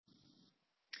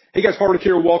Hey guys, Harvick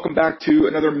here. Welcome back to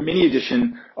another mini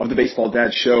edition of the Baseball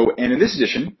Dad Show. And in this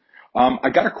edition, I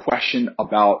got a question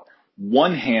about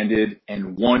one-handed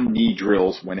and one-knee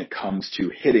drills when it comes to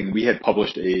hitting. We had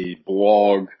published a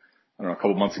blog, I don't know, a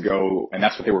couple months ago, and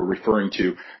that's what they were referring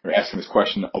to. They're asking this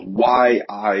question of why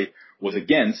I was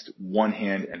against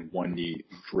one-hand and one-knee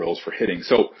drills for hitting.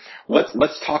 So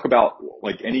let's talk about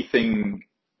like anything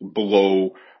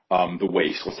below the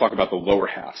waist. Let's talk about the lower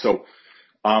half. So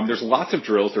there's lots of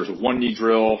drills. There's a one knee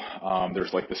drill.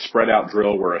 There's like the spread out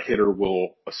drill where a hitter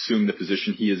will assume the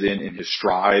position he is in his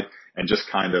stride and just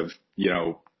kind of,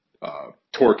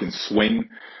 torque and swing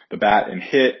the bat and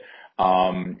hit.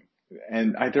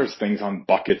 There's things on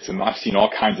buckets and I've seen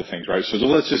all kinds of things, right? So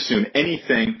let's just assume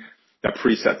anything that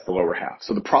presets the lower half.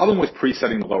 So the problem with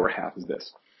presetting the lower half is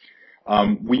this.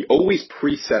 We always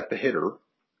preset the hitter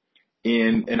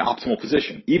in an optimal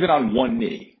position, even on one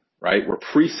knee. Right? We're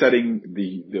presetting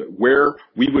the where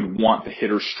we would want the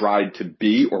hitter's stride to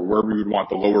be or where we would want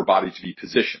the lower body to be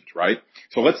positioned, right?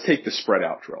 So let's take the spread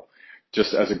out drill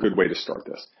just as a good way to start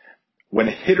this. When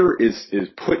a hitter is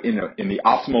put in the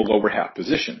optimal lower half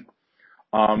position,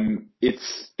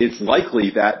 it's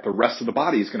likely that the rest of the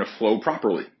body is going to flow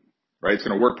properly, right? It's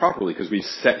going to work properly because we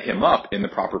set him up in the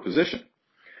proper position.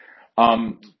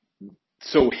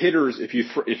 So hitters,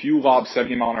 if you lob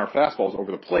 70-mile-an-hour fastballs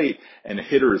over the plate and the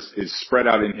hitter is spread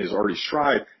out in his already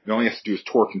stride, and all he has to do is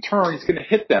torque and turn, he's going to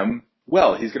hit them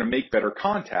well. He's going to make better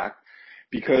contact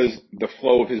because the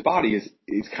flow of his body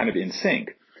is kind of in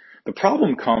sync. The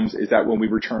problem comes is that when we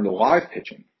return to live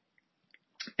pitching,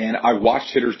 and I've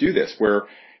watched hitters do this where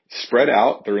spread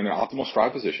out, they're in their optimal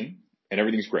stride position and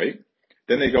everything's great.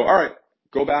 Then they go, all right,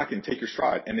 go back and take your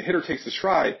stride. And the hitter takes the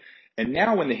stride. And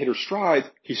now when the hitter strides,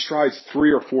 he strides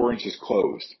 3 or 4 inches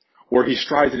closed, or he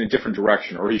strides in a different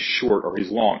direction, or he's short, or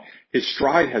he's long. His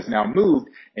stride has now moved,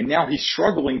 and now he's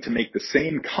struggling to make the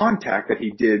same contact that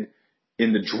he did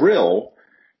in the drill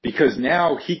because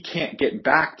now he can't get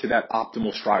back to that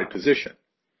optimal stride position.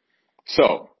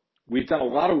 So we've done a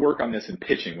lot of work on this in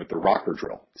pitching with the rocker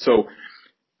drill. So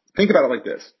think about it like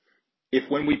this.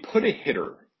 If when we put a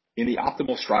hitter in the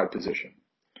optimal stride position,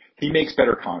 he makes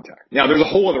better contact. Now, there's a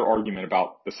whole other argument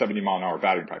about the 70-mile-an-hour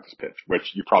batting practice pitch,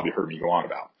 which you probably heard me go on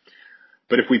about.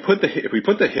 But if we put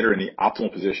the hitter in the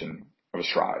optimal position of a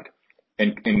stride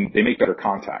and they make better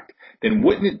contact, then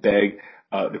wouldn't it beg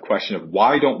the question of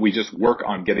why don't we just work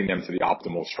on getting them to the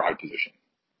optimal stride position?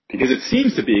 Because it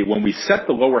seems to be when we set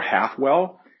the lower half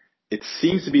well, it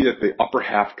seems to be that the upper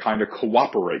half kind of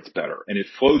cooperates better and it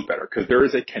flows better because there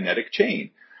is a kinetic chain.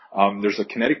 There's a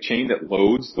kinetic chain that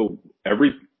loads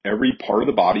every part of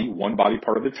the body, one body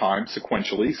part at a time,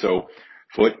 sequentially. So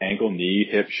foot, ankle, knee,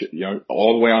 hip,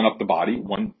 all the way on up the body,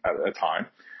 one at a time.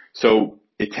 So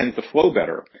it tends to flow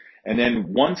better. And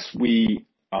then once we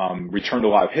return to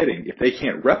live hitting, if they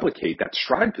can't replicate that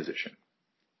stride position,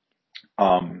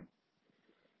 then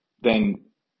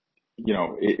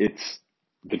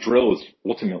the drill is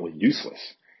ultimately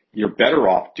useless. You're better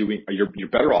off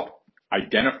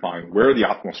identifying where the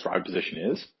optimal stride position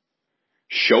is.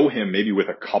 Show him maybe with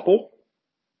a couple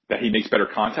that he makes better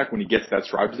contact when he gets to that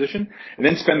stride position, and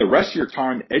then spend the rest of your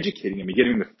time educating him and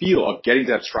getting him the feel of getting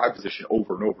to that stride position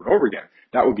over and over and over again.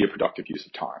 That would be a productive use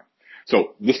of time.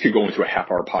 So this could go into a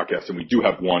half-hour podcast, and we do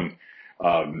have one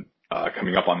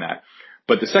coming up on that.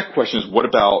 But the second question is, what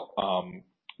about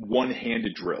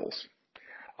one-handed drills?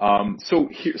 So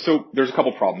there's a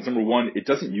couple problems. Number one, it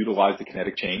doesn't utilize the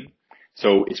kinetic chain,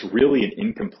 so it's really an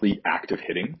incomplete act of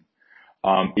hitting.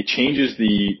 It changes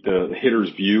the hitter's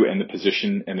view and the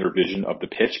position and their vision of the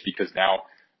pitch because now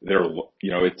they're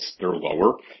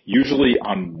lower. Usually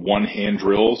on one hand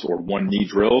drills or one knee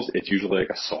drills, it's usually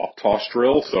like a soft toss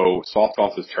drill. So soft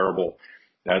toss is terrible.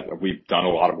 We've done a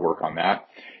lot of work on that.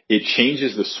 It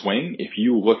changes the swing. If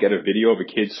you look at a video of a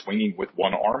kid swinging with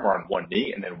one arm or on one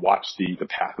knee and then watch the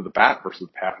path of the bat versus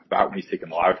the path of the bat when he's taking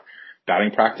live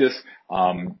batting practice,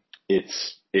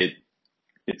 it's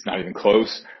not even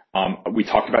close. We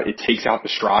talked about it takes out the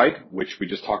stride, which we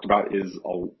just talked about is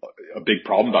a big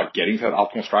problem about getting to that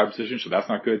optimal stride position. So that's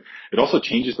not good. It also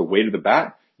changes the weight of the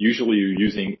bat. Usually you're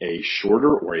using a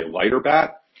shorter or a lighter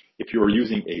bat. If you're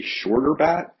using a shorter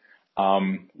bat,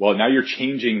 now you're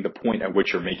changing the point at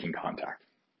which you're making contact,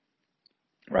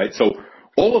 right? So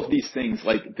all of these things,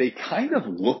 like they kind of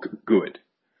look good,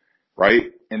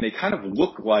 right? And they kind of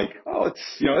look like,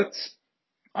 it's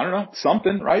I don't know,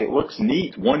 something, right? It looks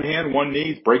neat. One hand, one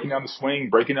knee, breaking down the swing,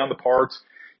 breaking down the parts,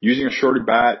 using a shorter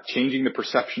bat, changing the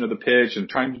perception of the pitch and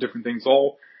trying to do different things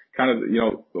all kind of,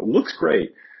 it looks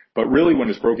great. But really when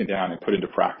it's broken down and put into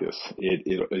practice,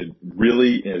 it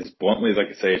really is bluntly, as I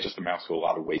can say, it just amounts to a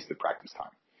lot of wasted practice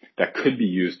time. that could be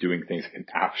used doing things that can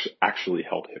actually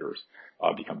help hitters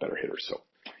become better hitters. So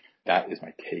that is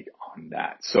my take on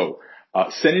that. So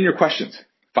send in your questions,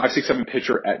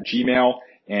 567pitcher@gmail.com,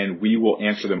 and we will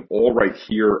answer them all right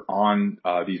here on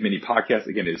these mini podcasts.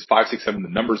 Again, it is 567, the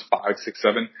number's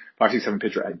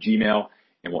 567pitcher@gmail.com,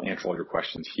 and we'll answer all your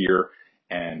questions here.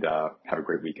 And have a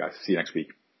great week, guys. See you next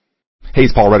week. Hey,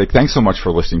 it's Paul Reddick. Thanks so much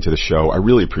for listening to the show. I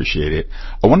really appreciate it.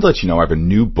 I wanted to let you know I have a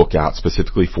new book out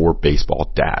specifically for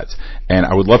baseball dads, and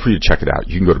I would love for you to check it out.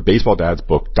 You can go to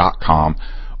baseballdadsbook.com.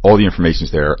 All the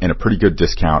information's there, and a pretty good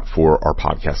discount for our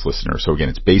podcast listeners. So again,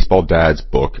 it's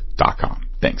baseballdadsbook.com.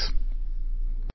 Thanks.